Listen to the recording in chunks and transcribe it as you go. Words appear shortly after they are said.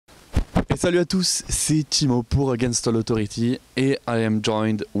Salut à tous, c'est Timo pour Against All Authority et I am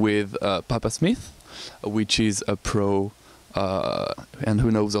joined with Papa Smith, which is a pro and who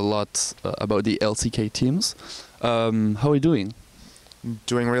knows a lot about the LCK teams. How are you doing?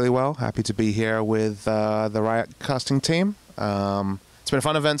 Doing really well. Happy to be here with the Riot casting team. It's been a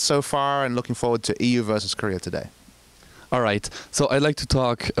fun event so far and looking forward to EU versus Korea today. All right, so I'd like to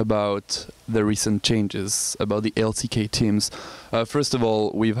talk about the recent changes about the LCK teams. First of all,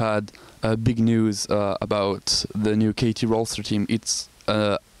 we've had big news about the new KT roster team. It's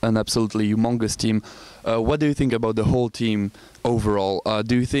an absolutely humongous team. What do you think about the whole team overall?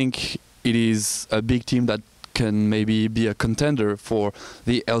 Do you think it is a big team that can maybe be a contender for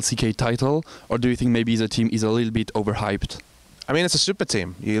the LCK title, or do you think maybe the team is a little bit overhyped? I mean, it's a super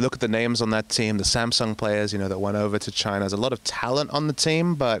team. You look at the names on that team, the Samsung players, that went over to China. There's a lot of talent on the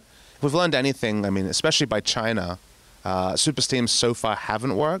team, but if we've learned anything, I mean, especially by China, super teams so far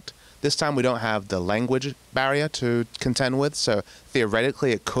haven't worked. This time we don't have the language barrier to contend with, so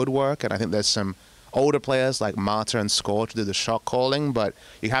theoretically it could work, and I think there's some older players like Marta and Score to do the shot calling, but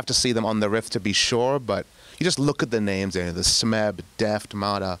you have to see them on the Rift to be sure. But you just look at the names, the Smeb, Deft,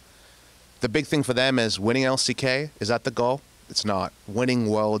 Marta. The big thing for them is winning LCK. Is that the goal? It's not. Winning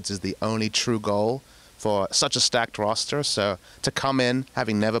Worlds is the only true goal for such a stacked roster. So to come in,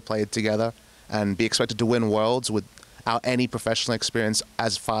 having never played together, and be expected to win Worlds without any professional experience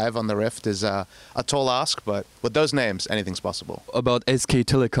as 5 on the Rift is a tall ask. But with those names, anything's possible. About SK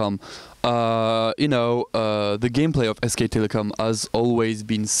Telecom, the gameplay of SK Telecom has always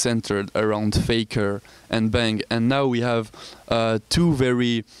been centered around Faker and Bang, and now we have 2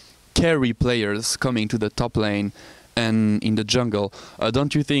 very carry players coming to the top lane and in the jungle.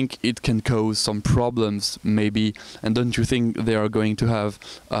 Don't you think it can cause some problems maybe, and don't you think they are going to have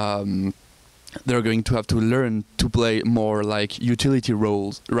to learn to play more like utility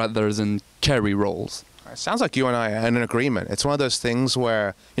roles rather than carry roles? It sounds like you and I are in an agreement. It's one of those things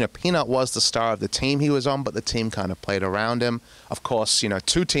where, Peanut was the star of the team he was on, but the team kind of played around him. Of course, 2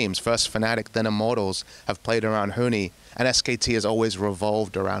 teams, first Fnatic, then Immortals, have played around Huni, and SKT has always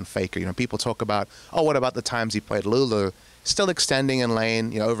revolved around Faker. People talk about, oh, what about the times he played Lulu? Still extending in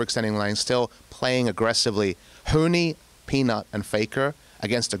lane, overextending lane, still playing aggressively. Huni, Peanut, and Faker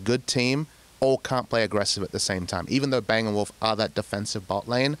against a good team all can't play aggressive at the same time. Even though Bang and Wolf are that defensive bot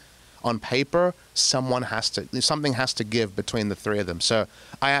lane, on paper, something has to give between the 3 of them. So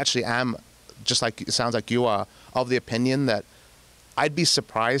I actually am, just like it sounds like you are, of the opinion that I'd be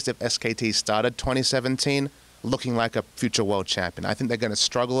surprised if SKT started 2017 looking like a future world champion. I think they're going to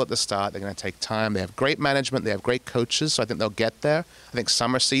struggle at the start. They're going to take time. They have great management. They have great coaches, so I think they'll get there. I think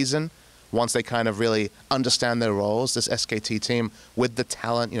summer season, once they kind of really understand their roles, this SKT team with the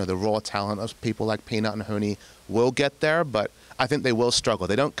talent, the raw talent of people like Peanut and Huni will get there, but I think they will struggle.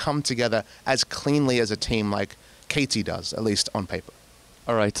 They don't come together as cleanly as a team like KT does, at least on paper.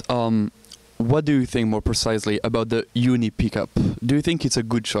 All right. What do you think more precisely about the Uni pickup? Do you think it's a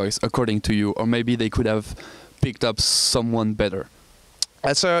good choice, according to you, or maybe they could have picked up someone better?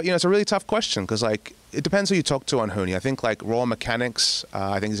 It's a really tough question because it depends who you talk to on Huni. I think raw mechanics.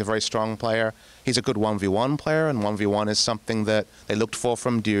 I think he's a very strong player. He's a good 1v1 player, and 1v1 is something that they looked for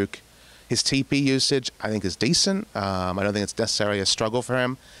from Duke. His TP usage, I think, is decent. I don't think it's necessarily a struggle for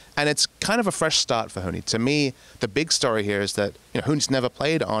him. And it's kind of a fresh start for Huni. To me, the big story here is that Huni's never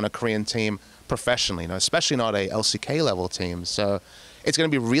played on a Korean team professionally, especially not a LCK level team. So it's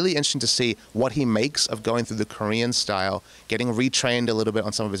going to be really interesting to see what he makes of going through the Korean style, getting retrained a little bit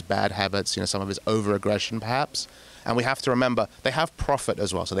on some of his bad habits, some of his over-aggression perhaps. And we have to remember, they have Profit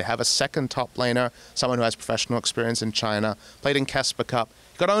as well. So they have a second top laner, someone who has professional experience in China, played in Kesper Cup.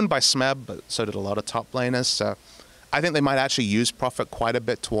 He got owned by Smeb, but so did a lot of top laners. So I think they might actually use Profit quite a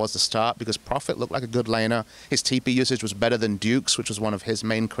bit towards the start because Profit looked like a good laner. His TP usage was better than Duke's, which was one of his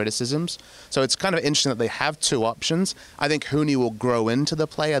main criticisms. So it's kind of interesting that they have 2 options. I think Huni will grow into the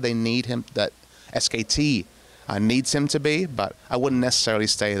player they need him, that SKT needs him to be, but I wouldn't necessarily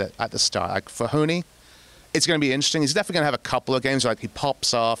say that at the start. For Huni, it's going to be interesting. He's definitely going to have a couple of games where he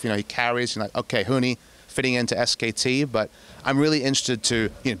pops off, he carries, okay, Huni fitting into SKT, but I'm really interested to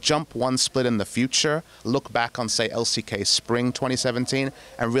jump one split in the future, look back on, say, LCK Spring 2017,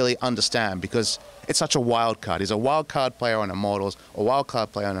 and really understand, because it's such a wild card. He's a wild card player on Immortals, a wild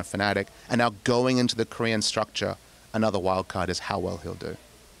card player on a Fnatic, and now going into the Korean structure, another wild card is how well he'll do.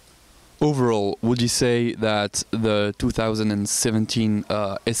 Overall, would you say that the 2017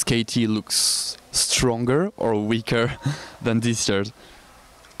 SKT looks stronger or weaker than this year?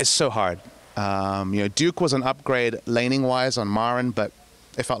 It's so hard. Duke was an upgrade laning-wise on Marin, but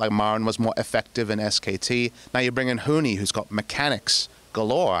it felt like Marin was more effective in SKT. Now you bring in Huni, who's got mechanics,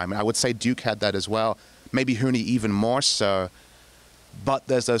 galore. I mean, I would say Duke had that as well. Maybe Hooney even more so. But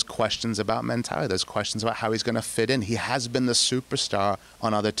there's those questions about mentality, those questions about how he's going to fit in. He has been the superstar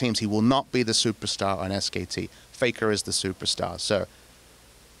on other teams. He will not be the superstar on SKT. Faker is the superstar. So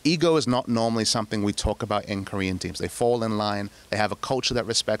ego is not normally something we talk about in Korean teams. They fall in line. They have a culture that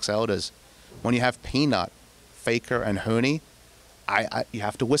respects elders. When you have Peanut, Faker, and Hooney, you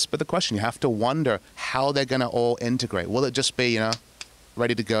have to whisper the question. You have to wonder how they're going to all integrate. Will it just be,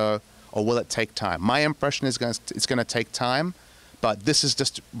 ready to go, or will it take time? My impression is it's going to take time. But this is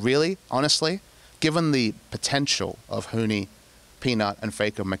just really, honestly, given the potential of Hooney, Peanut, and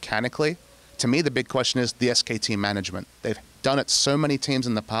Faker mechanically, to me the big question is the SKT management. They've done it so many teams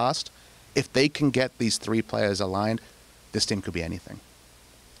in the past. If they can get these three players aligned, this team could be anything.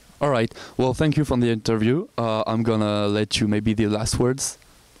 All right. Well, thank you for the interview. I'm going to let you maybe the last words.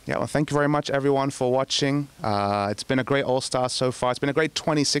 Yeah, well, thank you very much, everyone, for watching. It's been a great All-Star so far. It's been a great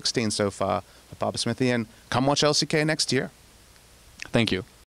 2016 so far for Papa Smithy, and come watch LCK next year. Thank you.